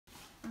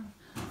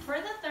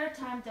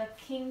time, the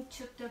king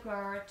took the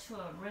girl to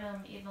a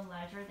room even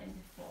larger than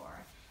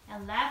before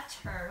and left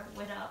her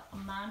with a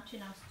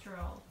mountain of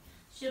straw.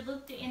 She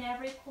looked in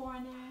every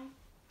corner,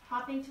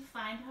 hoping to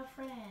find her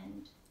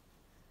friend.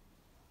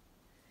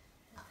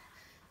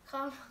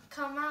 Come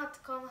out.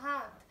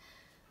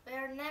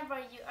 Wherever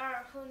you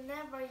are,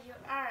 whoever you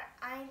are,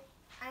 I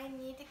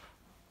need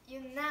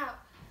you now.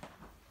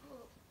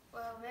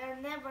 Well,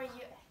 whenever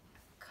you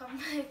come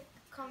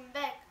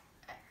back.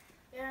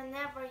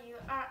 Wherever you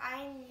are,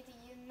 I need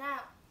you now.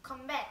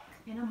 Come back.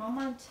 In a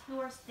moment, he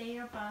was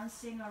there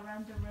bouncing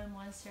around the room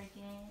once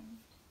again.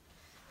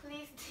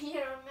 Please,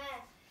 dear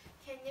man,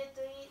 can you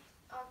do it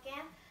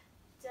again?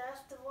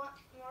 Just one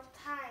more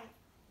time.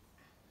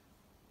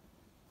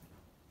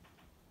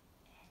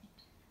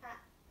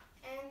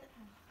 And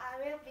I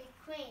will be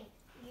queen.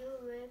 You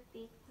will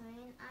be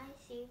queen, I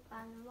see,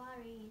 but what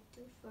will you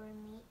do for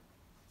me?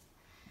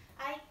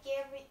 I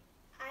gave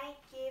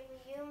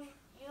you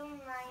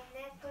my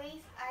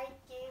necklace. I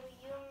gave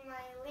you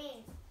my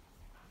ring.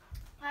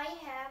 I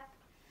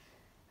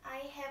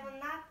have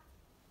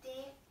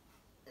nothing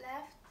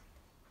left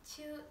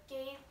to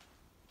give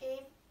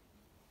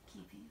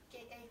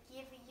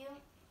you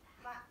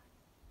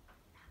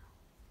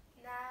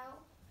now.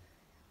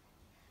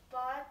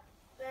 But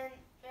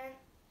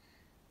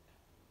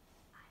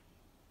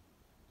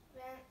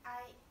when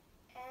I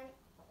am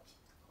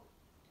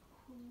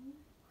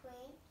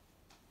queen.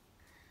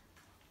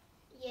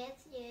 Yes.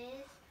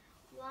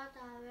 What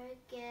I will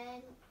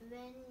get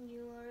when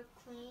you're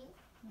queen?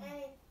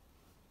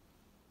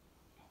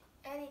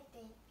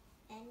 Anything.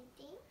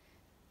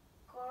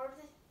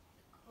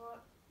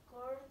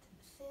 Gold,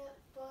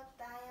 silver,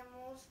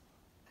 diamonds,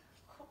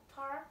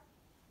 copper.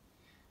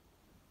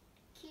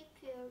 Keep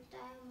your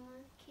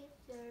diamond, keep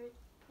your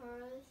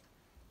pearls.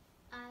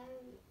 I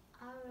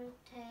will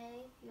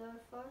take your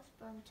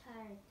firstborn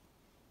child.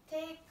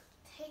 Take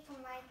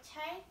my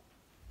child.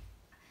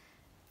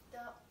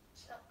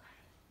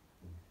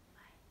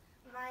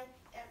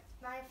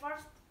 My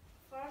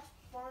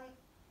firstborn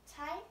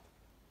child.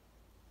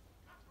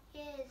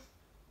 Yes,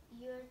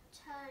 your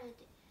child.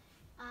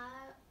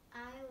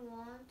 I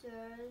want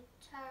your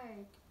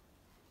child.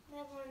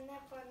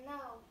 Never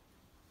know.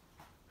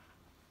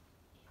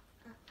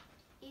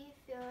 If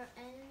your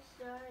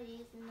answer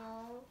is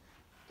no,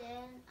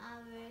 then I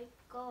will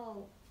go.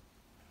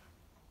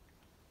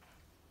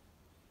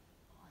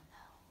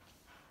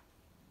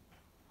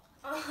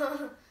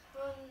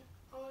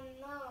 Oh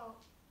no.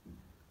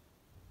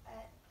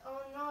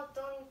 Oh no,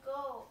 don't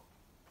go.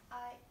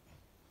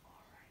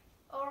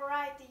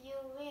 Alright, you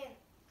win.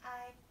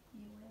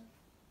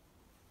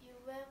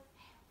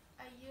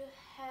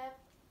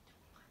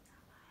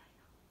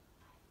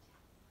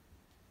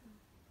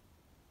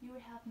 You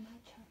have my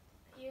child.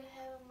 You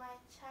have my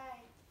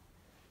child.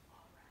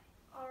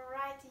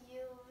 Alright,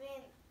 you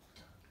win.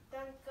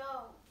 Don't go.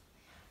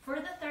 For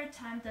the third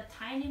time, the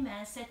tiny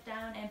man sat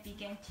down and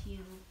began to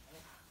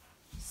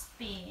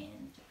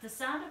spin. The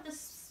sound of the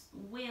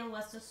wheel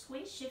was so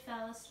sweet she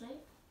fell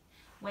asleep.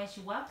 When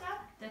she woke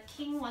up, the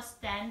king was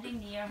standing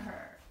near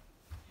her,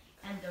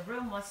 and the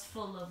room was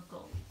full of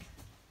gold.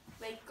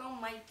 Wake up,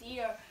 my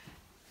dear.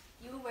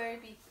 You were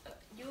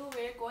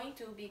going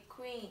to be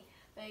queen.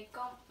 Wake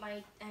up.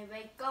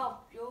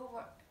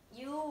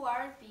 You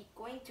are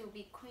going to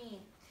be queen.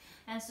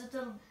 And so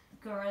the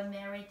girl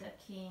married the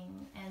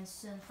king and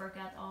soon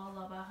forgot all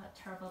about her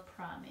terrible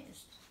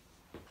promise.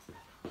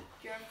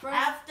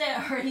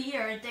 After a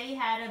year, they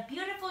had a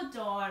beautiful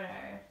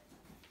daughter.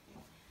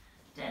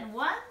 Then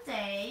one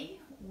day,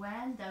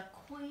 when the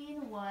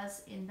queen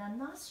was in the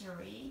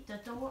nursery, the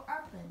door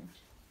opened.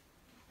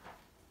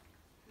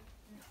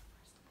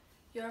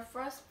 Your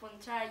firstborn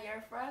child.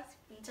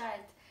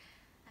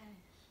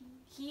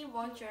 He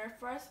wants your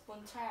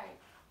firstborn child.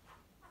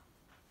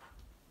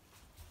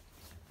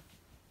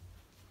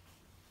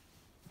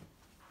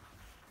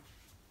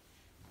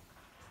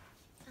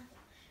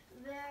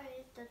 Where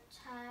is the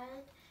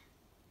child?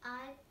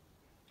 I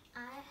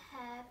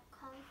have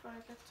come for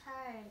the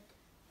child.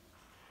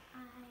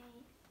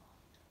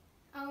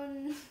 Oh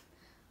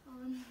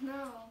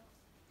no.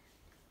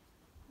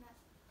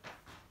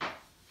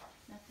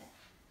 Not that.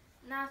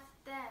 Not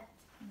that.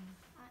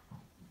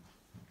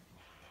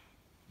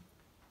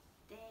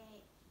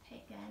 They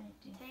Take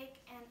anything.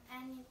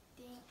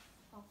 anything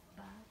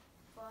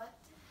but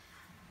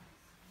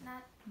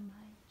not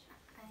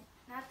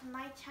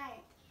my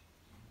child.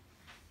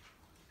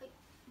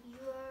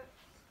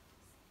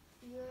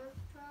 Your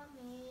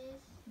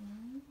promise.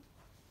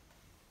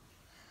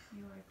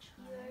 Your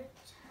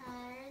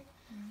child.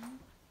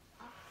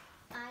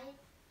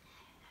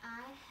 I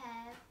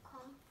have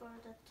come for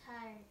the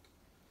child.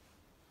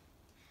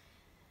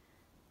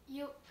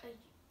 You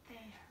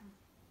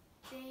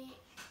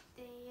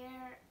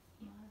there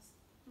must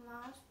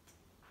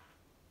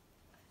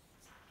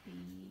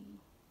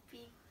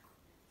be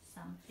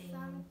something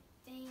else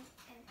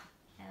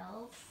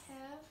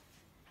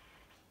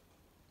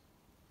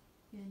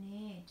you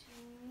need.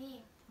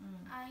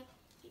 I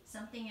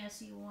Something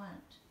else you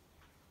want.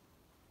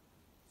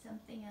 So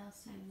something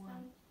else you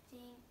want.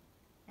 Something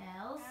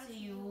Else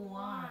you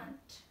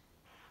want.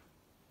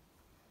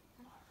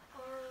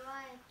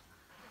 Alright.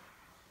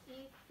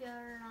 If you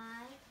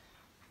like,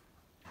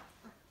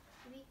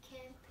 we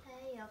can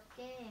play a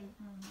game,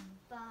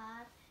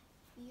 but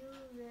you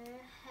will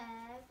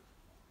have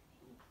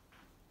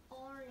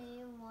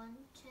only one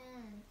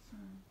chance.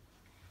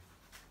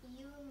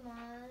 You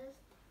must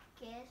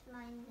guess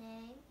my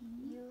name.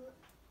 You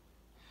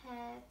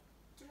have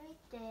 3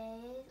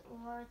 days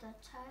or the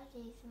child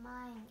is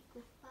mine.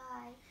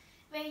 Goodbye.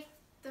 Wait,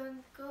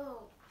 don't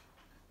go.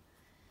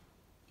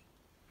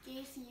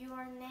 Guess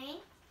your name?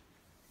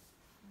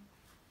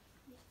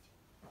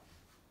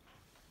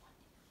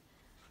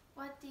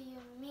 What do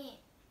you mean?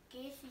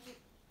 Give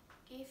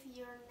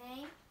your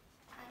name?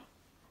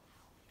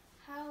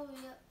 How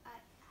will I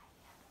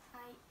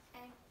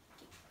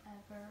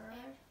Ever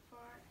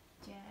ever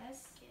guess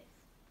guess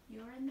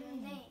your your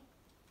name? name?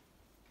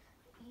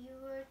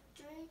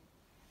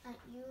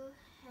 You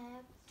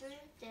have 3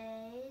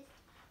 days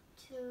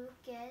to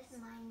guess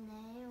my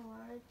name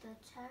or the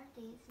child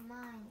is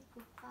mine.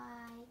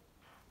 Goodbye.